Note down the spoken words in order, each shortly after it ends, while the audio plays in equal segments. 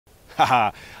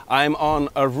Haha, I'm on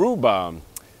Aruba.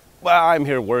 Well, I'm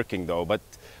here working though, but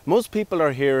most people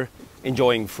are here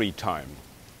enjoying free time.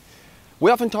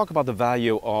 We often talk about the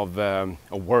value of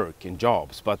work and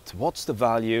jobs, but what's the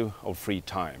value of free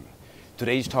time?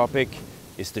 Today's topic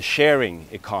is the sharing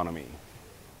economy.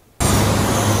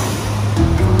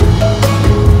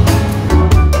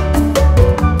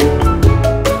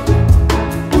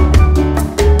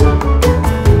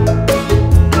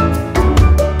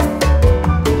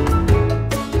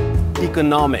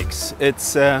 Economics,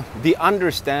 it's the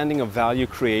understanding of value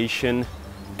creation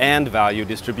and value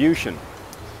distribution.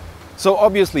 So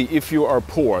obviously, if you are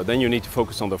poor, then you need to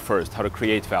focus on the first, how to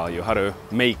create value, how to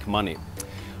make money.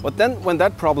 But then when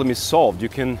that problem is solved, you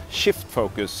can shift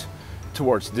focus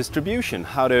towards distribution,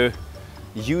 how to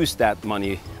use that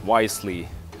money wisely,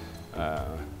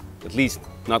 at least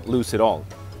not lose it all.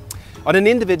 On an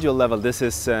individual level, this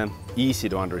is easy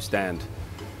to understand.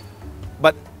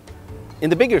 But in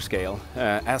the bigger scale,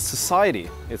 as society,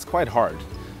 it's quite hard.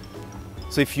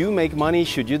 So if you make money,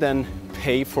 should you then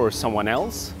pay for someone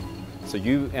else? So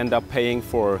you end up paying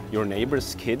for your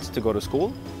neighbor's kids to go to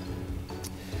school?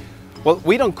 Well,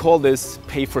 we don't call this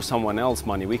pay for someone else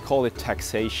money, we call it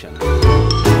taxation.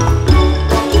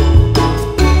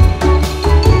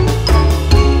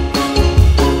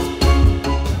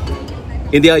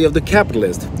 In the eye of the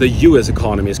capitalist, the US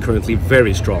economy is currently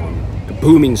very strong.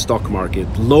 Booming stock market,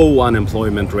 low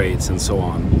unemployment rates and so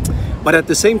on. But at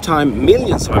the same time,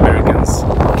 millions of Americans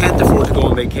can't afford to go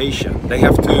on vacation. They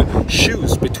have to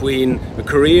choose between a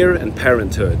career and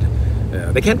parenthood.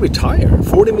 They can't retire.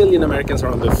 40 million Americans are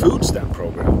on the food stamp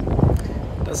program.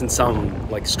 Doesn't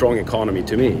sound like a strong economy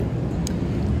to me.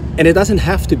 And it doesn't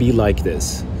have to be like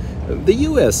this. The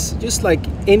US, just like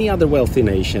any other wealthy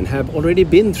nation, have already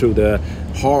been through the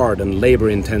hard and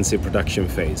labor-intensive production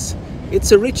phase.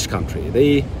 It's a rich country.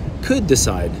 They could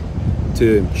decide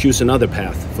to choose another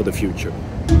path for the future.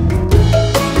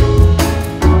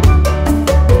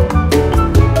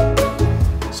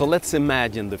 So let's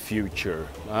imagine the future.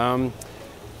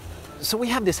 So we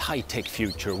have this high-tech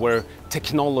future where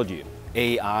technology,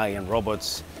 AI and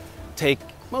robots take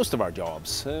most of our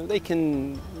jobs. They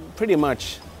can pretty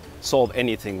much solve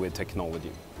anything with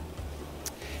technology.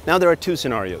 Now there are two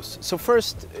scenarios. So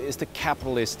first is the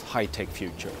capitalist high-tech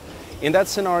future. In that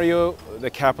scenario, the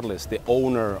capitalist, the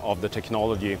owner of the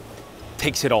technology,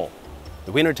 takes it all.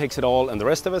 The winner takes it all and the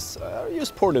rest of us are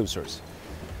just poor losers.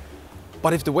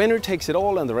 But if the winner takes it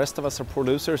all and the rest of us are poor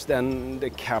losers, then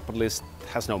the capitalist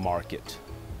has no market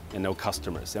and no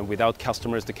customers. And without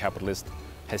customers, the capitalist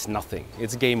has nothing.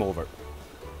 It's game over.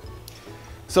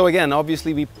 So again,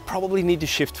 obviously, we probably need to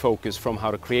shift focus from how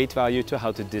to create value to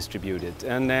how to distribute it.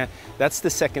 And that's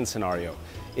the second scenario.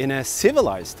 In a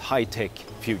civilized high-tech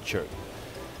future,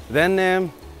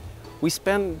 then we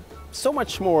spend so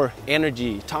much more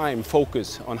energy, time,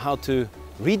 focus on how to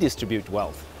redistribute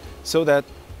wealth so that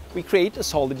we create a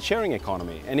solid sharing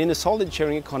economy. And in a solid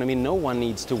sharing economy, no one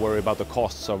needs to worry about the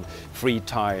costs of free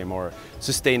time or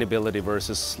sustainability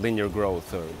versus linear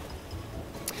growth.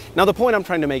 Now, the point I'm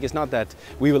trying to make is not that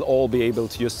we will all be able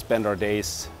to just spend our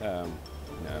days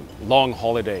long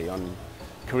holiday on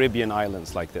Caribbean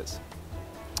islands like this.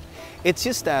 It's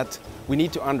just that we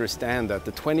need to understand that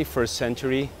the 21st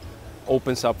century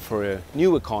opens up for a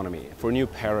new economy, for a new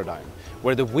paradigm,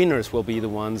 where the winners will be the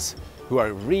ones who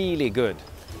are really good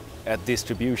at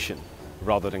distribution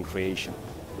rather than creation.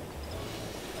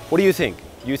 What do you think?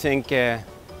 Do you think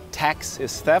tax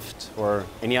is theft or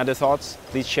any other thoughts?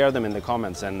 Please share them in the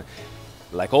comments. And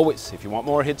like always, if you want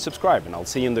more, hit subscribe and I'll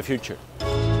see you in the future.